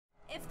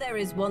If there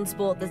is one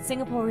sport that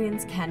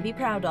Singaporeans can be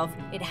proud of,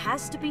 it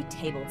has to be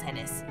table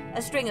tennis.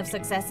 A string of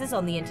successes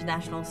on the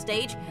international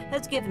stage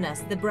has given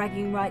us the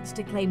bragging rights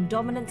to claim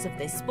dominance of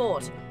this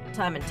sport.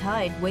 Time and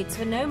tide waits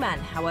for no man,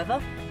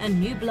 however, and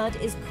new blood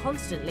is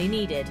constantly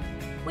needed.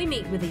 We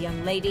meet with a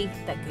young lady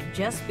that could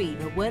just be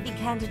the worthy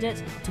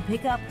candidate to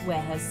pick up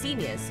where her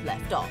seniors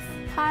left off.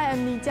 Hi,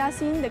 I'm Li Jia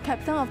Xin, the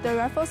captain of the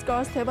Raffles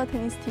girls table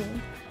tennis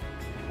team.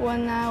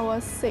 When I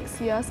was 6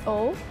 years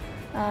old,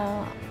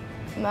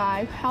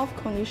 my health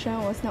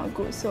condition was not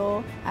good,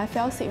 so I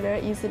fell sick very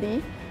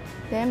easily.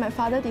 Then my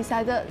father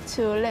decided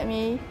to let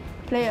me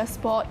play a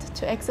sport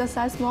to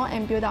exercise more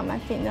and build up my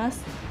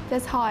fitness.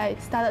 That's how I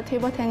started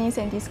table tennis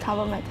and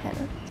discovered my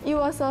talent. It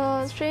was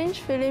a strange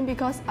feeling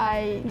because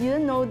I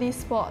didn't know this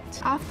sport.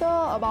 After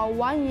about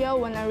 1 year,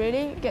 when I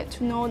really get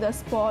to know the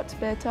sport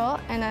better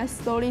and I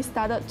slowly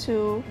started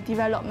to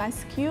develop my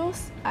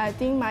skills, I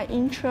think my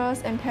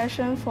interest and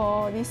passion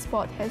for this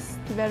sport has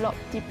developed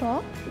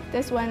deeper.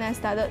 That's when I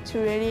started to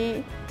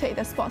really take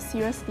the sport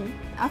seriously.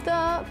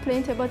 After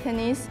playing table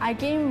tennis, I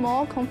gained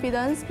more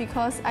confidence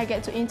because I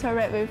get to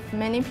interact with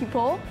many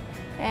people,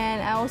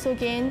 and I also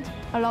gained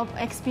a lot of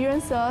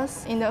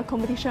experiences in the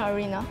competition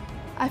arena.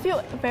 I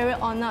feel very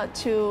honored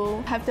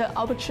to have the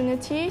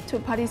opportunity to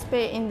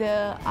participate in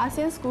the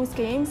ASEAN Schools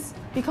Games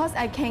because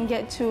I can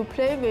get to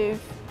play with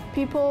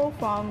people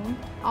from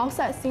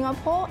outside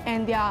Singapore,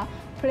 and their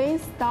playing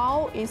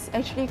style is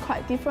actually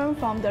quite different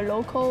from the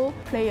local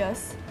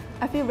players.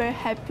 I feel very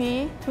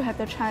happy to have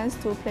the chance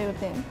to play with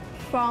them.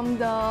 From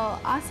the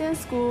ASEAN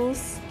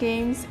Schools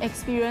Games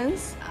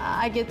experience,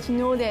 I get to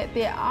know that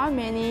there are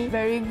many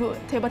very good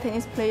table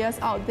tennis players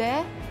out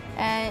there,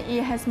 and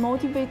it has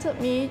motivated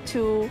me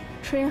to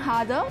train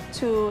harder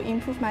to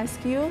improve my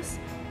skills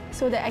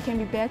so that I can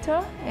be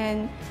better.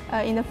 And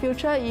in the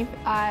future, if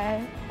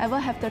I ever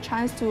have the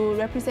chance to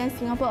represent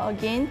Singapore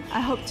again,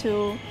 I hope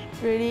to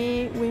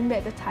really win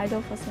back the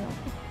title for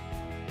Singapore.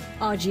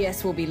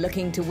 RGS will be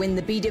looking to win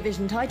the B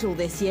Division title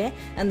this year,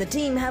 and the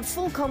team have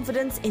full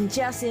confidence in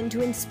Jia Xin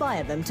to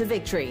inspire them to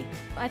victory.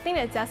 I think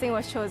that Jia Xin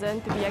was chosen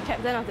to be a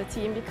captain of the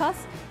team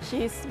because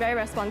she is very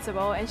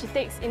responsible and she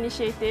takes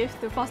initiative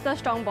to foster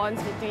strong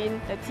bonds between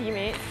the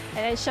teammates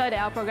and ensure that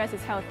our progress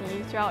is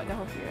healthy throughout the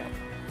whole period.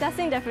 Jia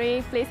Xin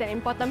definitely plays an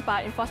important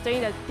part in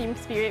fostering the team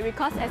spirit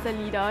because as a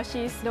leader,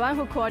 she's the one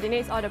who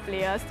coordinates all the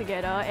players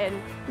together and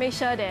makes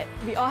sure that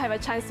we all have a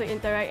chance to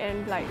interact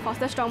and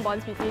foster strong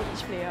bonds between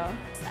each player.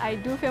 I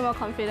do feel more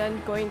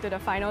confident going into the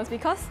finals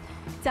because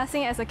Jia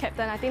Xin as a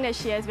captain, I think that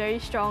she has very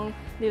strong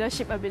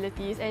leadership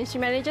abilities and she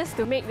manages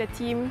to make the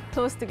team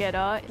close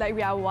together, like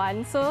we are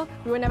one, so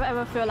we will never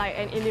ever feel like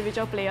an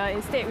individual player.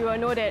 Instead, we will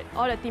know that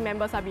all the team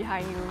members are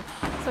behind you,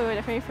 so we will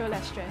definitely feel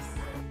less stress.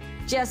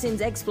 Jia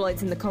Xin's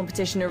exploits in the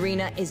competition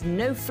arena is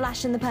no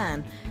flash in the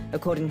pan,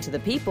 according to the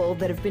people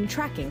that have been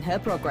tracking her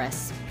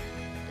progress.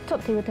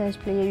 Top table tennis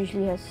player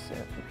usually has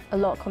a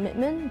lot of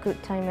commitment,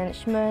 good time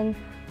management,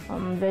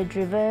 very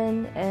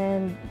driven,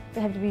 and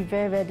they have to be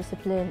very, very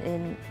disciplined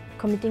in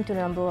committing to the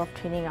number of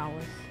training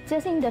hours.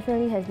 Jia Xin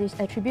definitely has these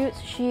attributes.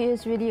 She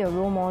is really a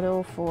role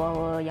model for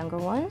our younger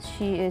ones.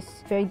 She is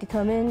very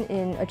determined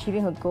in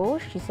achieving her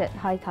goals. She set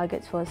high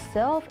targets for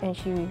herself and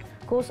she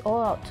goes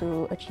all out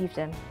to achieve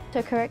them.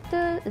 Her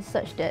character is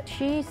such that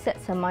she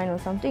sets her mind on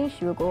something,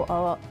 she will go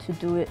all out to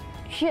do it.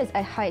 She has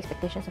high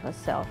expectations of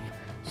herself.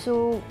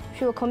 So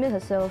she will commit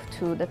herself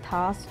to the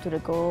task, to the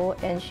goal,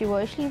 and she will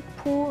actually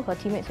pull her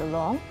teammates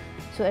along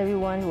so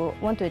everyone will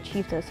want to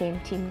achieve the same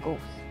team goals.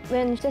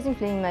 When Jia Xin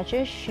playing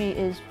matches, she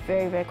is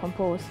very, very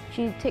composed.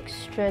 She takes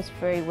stress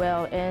very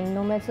well, and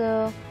no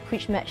matter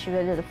which match,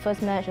 whether the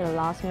first match or the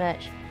last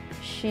match,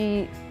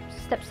 she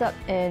steps up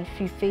and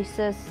she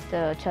faces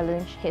the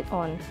challenge head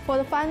on. For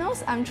the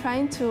finals, I'm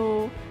trying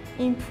to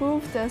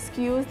improve the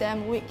skills that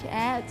I'm weak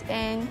at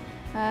and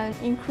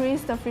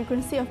increase the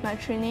frequency of my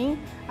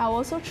training. I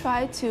also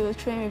try to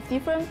train with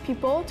different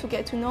people to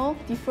get to know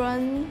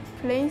different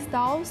playing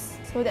styles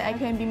so that I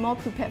can be more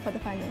prepared for the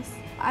finals.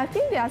 I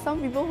think there are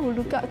some people who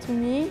look up to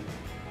me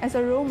as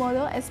a role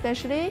model,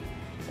 especially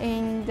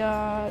in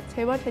the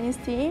table tennis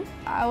team.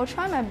 I will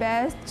try my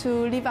best to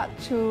live up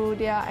to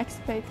their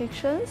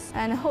expectations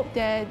and hope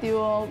that they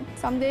will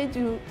someday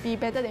be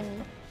better than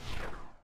me.